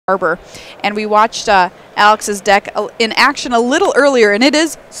Barber. And we watched Alex's deck in action a little earlier, and it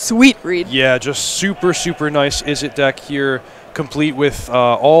is sweet, Reed. Yeah, just super, super nice Izzet deck here, complete with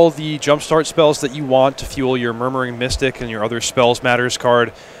all the jumpstart spells that you want to fuel your Murmuring Mystic and your other Spells Matters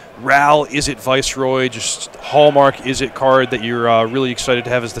card. Ral Izzet Viceroy, just hallmark Izzet card that you're really excited to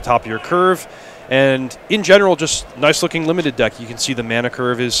have as the top of your curve. And in general, just nice-looking limited deck. You can see the mana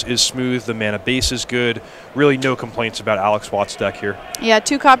curve is smooth, the mana base is good. Really no complaints about Alex Watt's deck here. Yeah,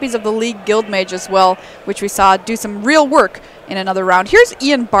 2 copies of the League Guildmage as well, which we saw do some real work in another round. Here's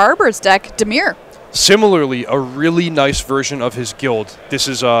Ian Barber's deck, Dimir. Similarly, a really nice version of his guild. This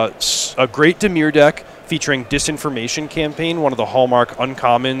is a great Dimir deck featuring Disinformation Campaign, one of the hallmark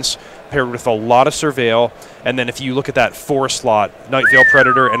uncommons, paired with a lot of Surveil. And then if you look at that 4-slot, Night Veil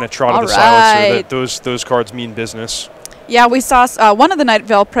Predator and a Trot of the Silencer, those cards mean business. Yeah, we saw one of the Night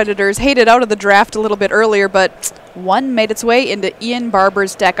Veil Predators hated out of the draft a little bit earlier, but one made its way into Ian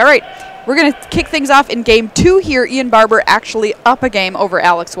Barber's deck. All right, we're going to kick things off in Game 2 here. Ian Barber actually up a game over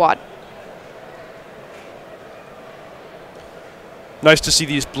Alex Watt. Nice to see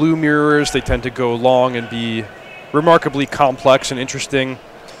these blue mirrors. They tend to go long and be remarkably complex and interesting.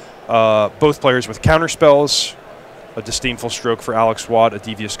 Both players with counter spells, a Disdainful Stroke for Alex Watt, a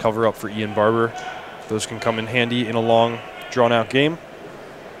Devious Cover-Up for Ian Barber. Those can come in handy in a long, drawn-out game.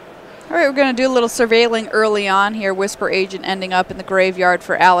 All right, we're going to do a little surveilling early on here. Whisper Agent ending up in the graveyard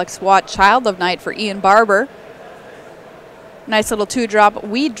for Alex Watt. Child of Night for Ian Barber. Nice little 2-drop.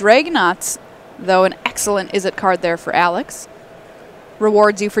 Weed Dragonauts, though, an excellent Izzet card there for Alex.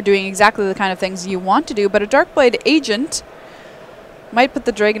 Rewards you for doing exactly the kind of things you want to do, but a Darkblade Agent might put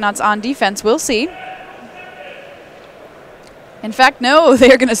the Dragonauts on defense. We'll see. In fact, no,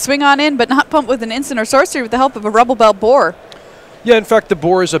 they're going to swing on in, but not pump with an instant or sorcery with the help of a Rubble Belt Boar. Yeah, in fact, the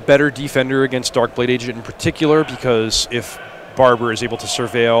Boar is a better defender against Darkblade Agent in particular, because if Barber is able to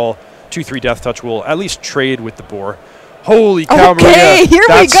surveil, 2/3 Death Touch will at least trade with the Boar. Holy cow, okay, Maria. Here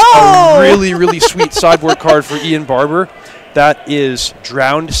That's we go. A really, really sweet sideboard card for Ian Barber. That is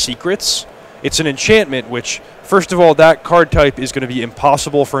Drowned Secrets. It's an enchantment, which, first of all, that card type is going to be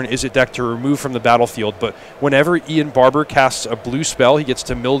impossible for an Izzet deck to remove from the battlefield, but whenever Ian Barber casts a blue spell, he gets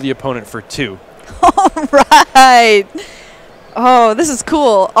to mill the opponent for 2. All right. Oh, this is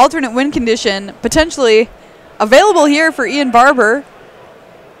cool. Alternate win condition, potentially available here for Ian Barber.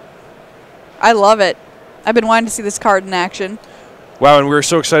 I love it. I've been wanting to see this card in action. Wow, and we were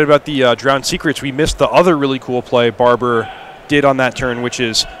so excited about the Drowned Secrets. We missed the other really cool play Barber did on that turn, which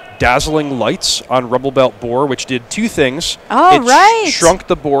is Dazzling Lights on Rubble Belt Boar, which did 2 things. Oh, right. It shrunk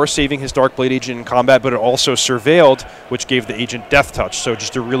the Boar, saving his Darkblade Agent in combat, but it also surveilled, which gave the agent Death Touch. So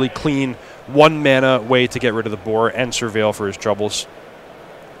just a really clean 1-mana way to get rid of the Boar and surveil for his troubles.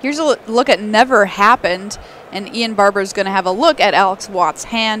 Here's a look at Never Happened, and Ian Barber's going to have a look at Alex Watt's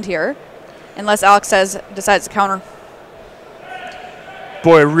hand here, unless Alex decides to counter.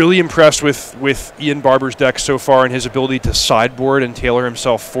 Boy, really impressed with Ian Barber's deck so far and his ability to sideboard and tailor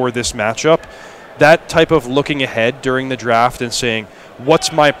himself for this matchup. That type of looking ahead during the draft and saying,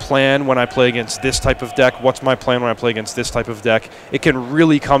 what's my plan when I play against this type of deck? What's my plan when I play against this type of deck? It can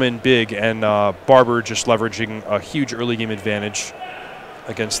really come in big, and Barber just leveraging a huge early game advantage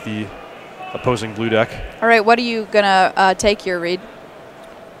against the opposing blue deck. All right, what are you going to take here, Reed?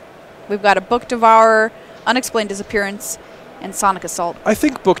 We've got a Book Devourer, Unexplained Disappearance, and Sonic Assault. I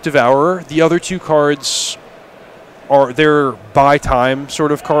think Book Devourer. The other 2 cards they're buy time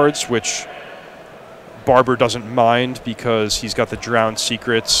sort of cards, which Barber doesn't mind because he's got the Drowned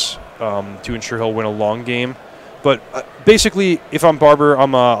Secrets to ensure he'll win a long game. But basically, if I'm Barber,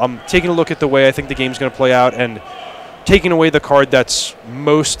 I'm taking a look at the way I think the game's going to play out and taking away the card that's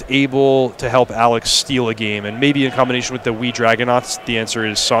most able to help Alex steal a game. And maybe in combination with the Wee Dragonauts, the answer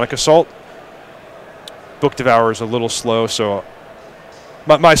is Sonic Assault. Book Devourer is a little slow, so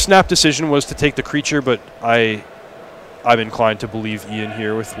my snap decision was to take the creature, but I'm inclined to believe Ian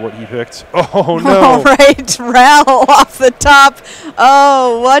here with what he picked. Oh, no. All right, Ral off the top.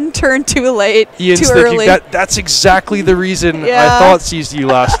 Oh, 1 turn too late, Ian's too thinking early. That's exactly the reason I thought seized you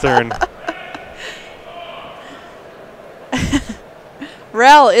last turn.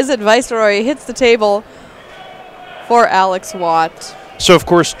 Ral Izzet Viceroy hits the table for Alex Watt. So, of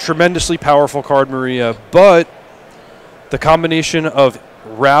course, tremendously powerful card, Maria, but the combination of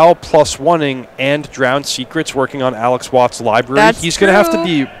Ral plus 1-ing and Drowned Secrets working on Alex Watt's library, he's going to have to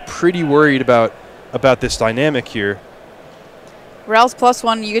be pretty worried about this dynamic here. Ral's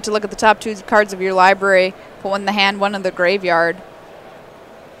 +1, you get to look at the top 2 cards of your library, put 1 in the hand, 1 in the graveyard.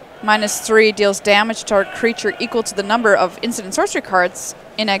 -3 deals damage to a creature equal to the number of instant and sorcery cards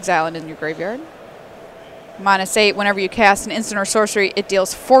in exile and in your graveyard. -8. Whenever you cast an instant or sorcery, it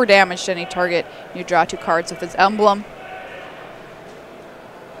deals 4 damage to any target. You draw 2 cards with its emblem.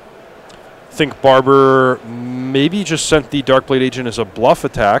 I think Barber maybe just sent the Darkblade Agent as a bluff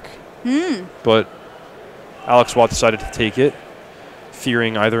attack, but Alex Watt decided to take it,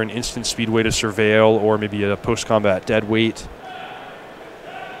 fearing either an instant speedway to surveil or maybe a post-combat dead weight.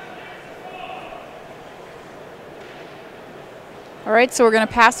 All right, so we're going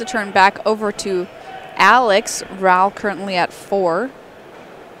to pass the turn back over to Alex. Ral currently at 4.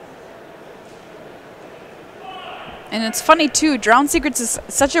 And it's funny, too. Drowned Secrets is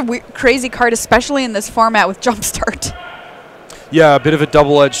such a crazy card, especially in this format with Jumpstart. Yeah, a bit of a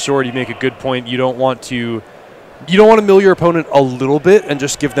double-edged sword. You make a good point. You don't want to mill your opponent a little bit and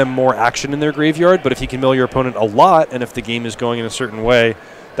just give them more action in their graveyard, but if you can mill your opponent a lot, and if the game is going in a certain way,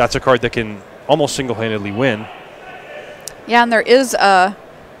 that's a card that can almost single-handedly win. Yeah, and there is a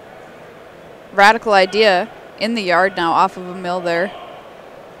Radical Idea in the yard now off of a mill there.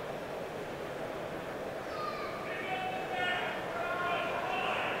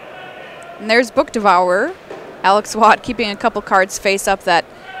 And there's Book Devourer. Alex Watt keeping a couple cards face up that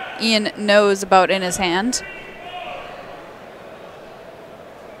Ian knows about in his hand.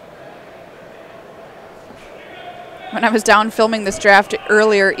 When I was down filming this draft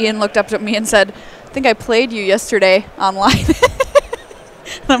earlier, Ian looked up at me and said, "I think I played you yesterday online."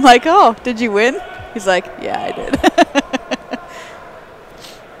 And I'm like, "Oh, did you win?" He's like, "Yeah, I did."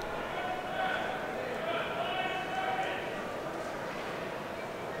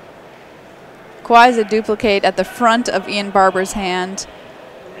 Quasi duplicate at the front of Ian Barber's hand.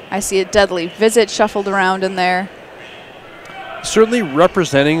 I see a Deadly Visit shuffled around in there. Certainly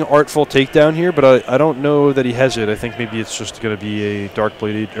representing Artful Takedown here, but I don't know that he has it. I think maybe it's just going to be a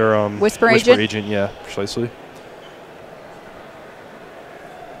Darkblade or Whisper Agent. Yeah, precisely.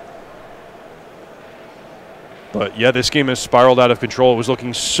 But yeah, this game has spiraled out of control. It was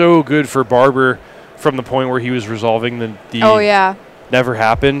looking so good for Barber from the point where he was resolving the oh yeah, never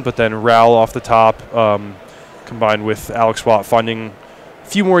happened, but then Ral off the top, combined with Alex Watt finding a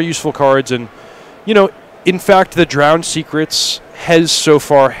few more useful cards. And, you know, in fact, the Drowned Secrets has so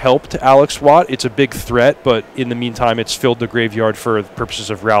far helped Alex Watt. It's a big threat, but in the meantime, it's filled the graveyard for the purposes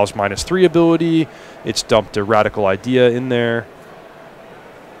of Ral's -3 ability. It's dumped a Radical Idea in there.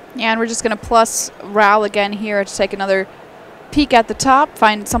 Yeah, and we're just going to plus Ral again here to take another peek at the top,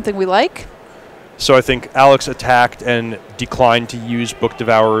 find something we like. So I think Alex attacked and declined to use Book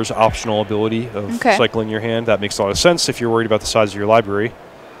Devourer's optional ability of cycling your hand. That makes a lot of sense if you're worried about the size of your library.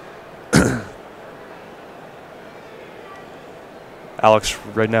 Alex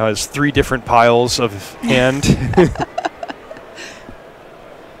right now has 3 different piles of hand.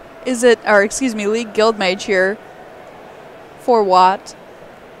 League Guildmage here for Watt.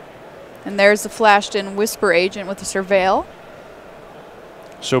 And there's the flashed in Whisper Agent with the Surveil.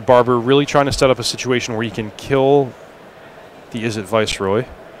 So Barber really trying to set up a situation where he can kill the Izzet Viceroy.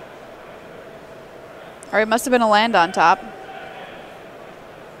 All right, must have been a land on top.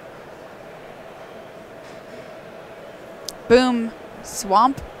 Boom,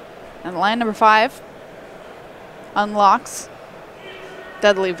 Swamp, and land number 5 unlocks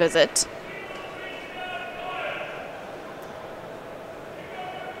Deadly Visit.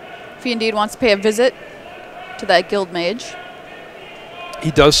 If he indeed wants to pay a visit to that Guild Mage.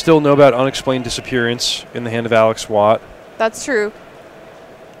 He does still know about Unexplained Disappearance in the hand of Alex Watt. That's true.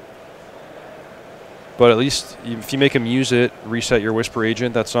 But at least if you make him use it, reset your Whisper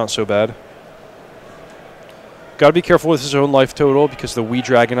Agent, that's not so bad. Got to be careful with his own life total because the Wee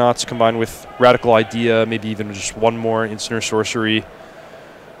Dragonauts combined with Radical Idea, maybe even just one more instant or sorcery,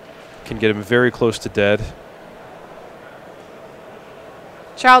 can get him very close to dead.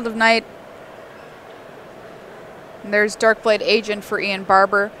 Child of Night. And there's Darkblade Agent for Ian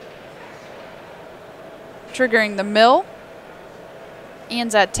Barber. Triggering the mill.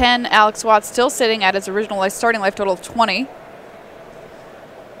 Ian's at 10. Alex Watt still sitting at his original starting life total of 20.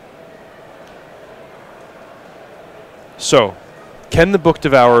 So, can the Book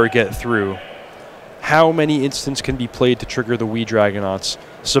Devourer get through? How many instants can be played to trigger the Wee Dragonauts?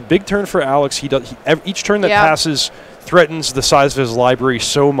 It's a big turn for Alex. Each turn that passes threatens the size of his library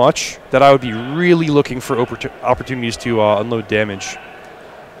so much that I would be really looking for opportunities to unload damage.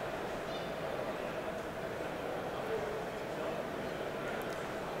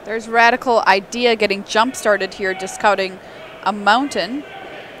 There's Radical Idea getting jump-started here, discounting a mountain.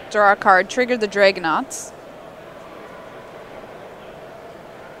 Draw a card, trigger the Dragonauts.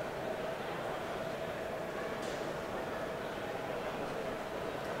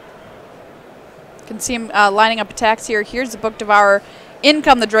 Can see him lining up attacks here. Here's the Book Devourer. In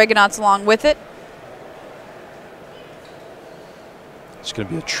come the Dragonauts along with it. It's going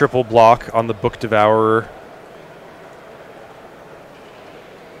to be a triple block on the Book Devourer.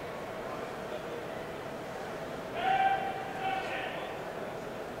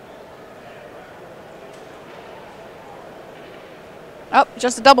 Oh,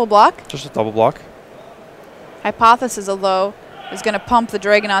 just a double block. Just a double block. Hypothesis, although, is going to pump the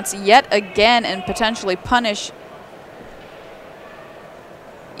Dragonauts yet again and potentially punish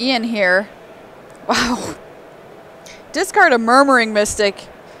Ian here. Wow. Discard a Murmuring Mystic.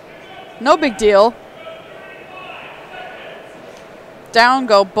 No big deal. Down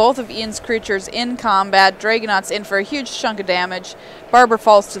go both of Ian's creatures in combat. Dragonauts in for a huge chunk of damage. Barber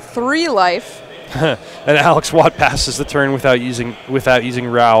falls to 3 life. And Alex Watt passes the turn without using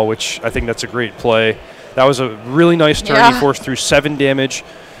Ral, which I think that's a great play. That was a really nice turn. Yeah. He forced through 7 damage,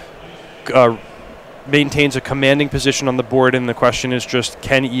 maintains a commanding position on the board, and the question is just,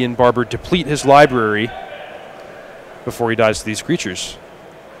 can Ian Barber deplete his library before he dies to these creatures?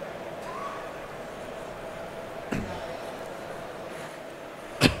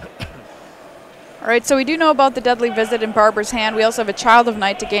 All right, so we do know about the Deadly Visit in Barber's hand. We also have a Child of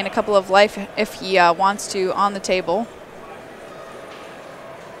Night to gain a couple of life if he wants to on the table.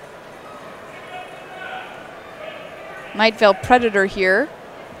 Nightvale Predator here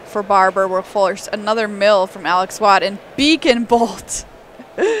for Barber will force another mill from Alex Watt, and Beacon Bolt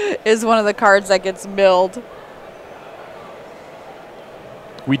is one of the cards that gets milled.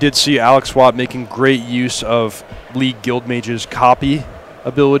 We did see Alex Watt making great use of League Guildmage's copy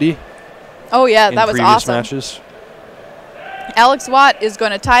ability. Oh yeah, that was previous awesome. Matches. Alex Watt is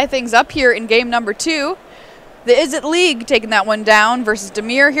going to tie things up here in game number 2. The Is It League taking that one down versus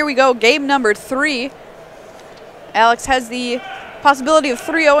Demir. Here we go, game number 3. Alex has the possibility of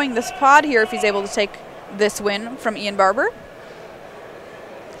 3-0ing this pod here if he's able to take this win from Ian Barber.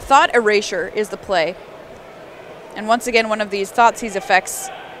 Thought Erasure is the play. And once again, one of these Thoughtseize effects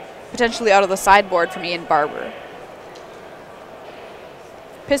potentially out of the sideboard from Ian Barber.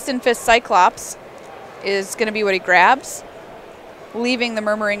 Piston Fist Cyclops is going to be what he grabs, leaving the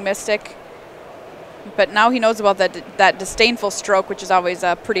Murmuring Mystic. But now he knows about that Disdainful Stroke, which is always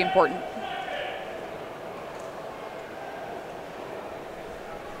pretty important.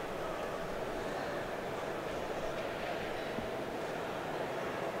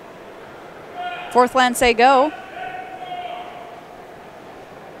 Fourth land say go.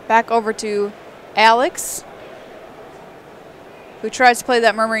 Back over to Alex, who tries to play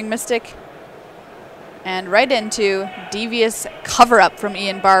that Murmuring Mystic. And right into Devious Cover-Up from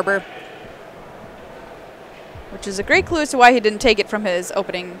Ian Barber, which is a great clue as to why he didn't take it from his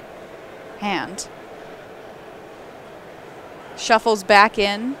opening hand. Shuffles back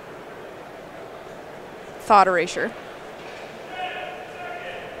in. Thought Erasure.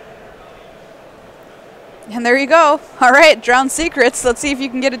 And there you go. All right, Drowned Secrets. Let's see if you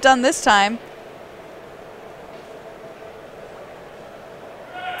can get it done this time.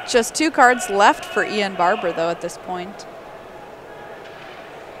 Just 2 cards left for Ian Barber, though, at this point.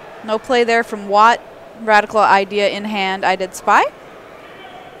 No play there from Watt. Radical Idea in hand. I Did Spy.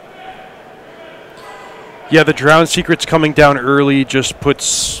 Yeah, the Drowned Secrets coming down early just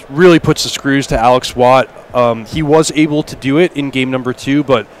really puts the screws to Alex Watt. He was able to do it in game number 2,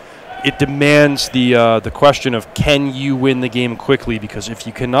 but it demands the question of, can you win the game quickly? Because if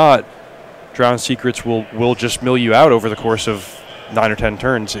you cannot, Drowned Secrets will just mill you out over the course of 9 or 10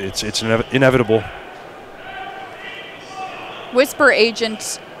 turns. It's inevitable. Whisper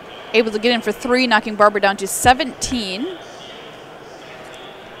Agent able to get in for 3, knocking Barber down to 17.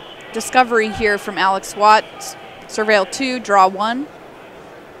 Discovery here from Alex Watt. Surveil 2, draw 1.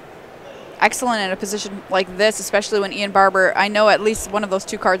 Excellent in a position like this, especially when Ian Barber, I know at least one of those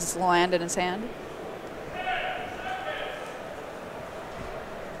 2 cards is land in his hand.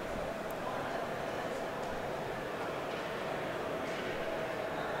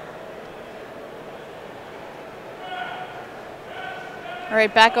 All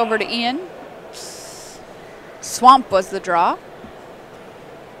right, back over to Ian. Swamp was the draw.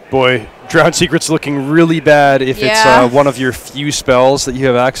 Boy, Drowned Secret's looking really bad if it's one of your few spells that you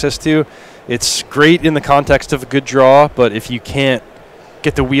have access to. It's great in the context of a good draw, but if you can't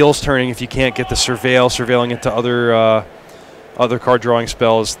get the wheels turning, if you can't get the surveilling into other card drawing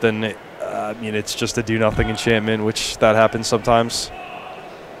spells, then it's just a do-nothing enchantment, which that happens sometimes.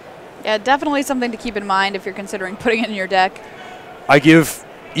 Yeah, definitely something to keep in mind if you're considering putting it in your deck. I give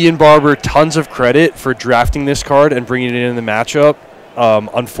Ian Barber tons of credit for drafting this card and bringing it in the matchup.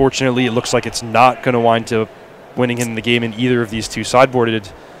 Unfortunately, it looks like it's not going to wind up winning him the game in either of these 2 sideboarded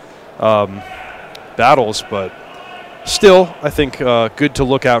battles, but still, I think good to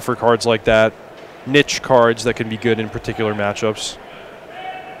look out for cards like that, niche cards that can be good in particular matchups.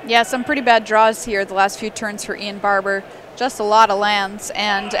 Yeah, some pretty bad draws here the last few turns for Ian Barber. Just a lot of lands,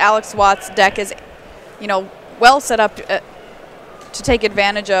 and Alex Watt's deck is, you know, well set up to take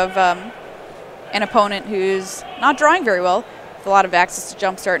advantage of an opponent who's not drawing very well, with a lot of access to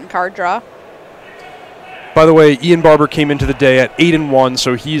jumpstart and card draw. By the way, Ian Barber came into the day at 8-1,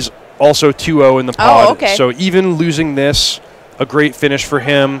 so he's also 2-0 in the pod. Oh, okay. So even losing this, a great finish for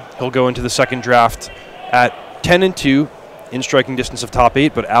him. He'll go into the second draft at 10-2 in striking distance of top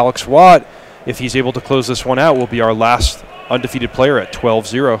 8. But Alex Watt, if he's able to close this one out, will be our last undefeated player at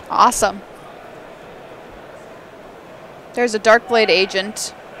 12-0. Awesome. There's a Darkblade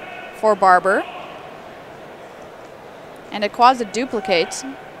Agent for Barber. And a Quasi Duplicate.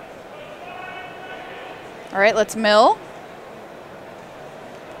 All right, let's mill.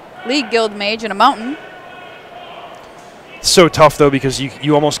 League Guild Mage and a Mountain. So tough, though, because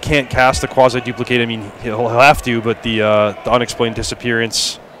you almost can't cast the Quasi-Duplicate. I mean, he'll have to, but the Unexplained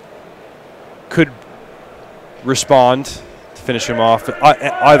Disappearance could respond to finish him off.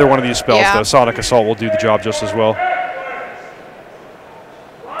 Either one of these spells, though. Sonic Assault will do the job just as well.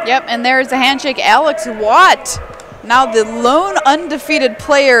 Yep, and there's a handshake. Alex Watt, now the lone undefeated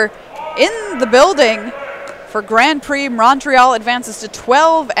player in the building for Grand Prix Montreal, advances to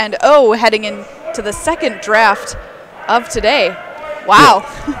 12-0 heading into the second draft of today. Wow.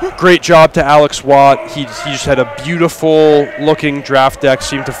 Yeah. Great job to Alex Watt. He just had a beautiful looking draft deck,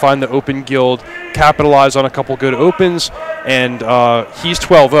 seemed to find the open guild, capitalize on a couple good opens, and he's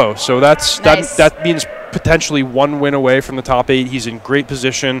 12-0. So that means potentially one win away from the top 8. He's in great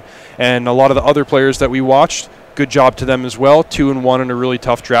position, and a lot of the other players that we watched, good job to them as well. 2-1 in a really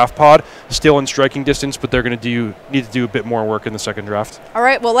tough draft pod. Still in striking distance, but they're going to need to do a bit more work in the second draft. All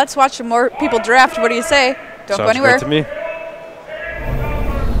right, well, let's watch some more people draft. What do you say? Don't go anywhere. Sounds great to me.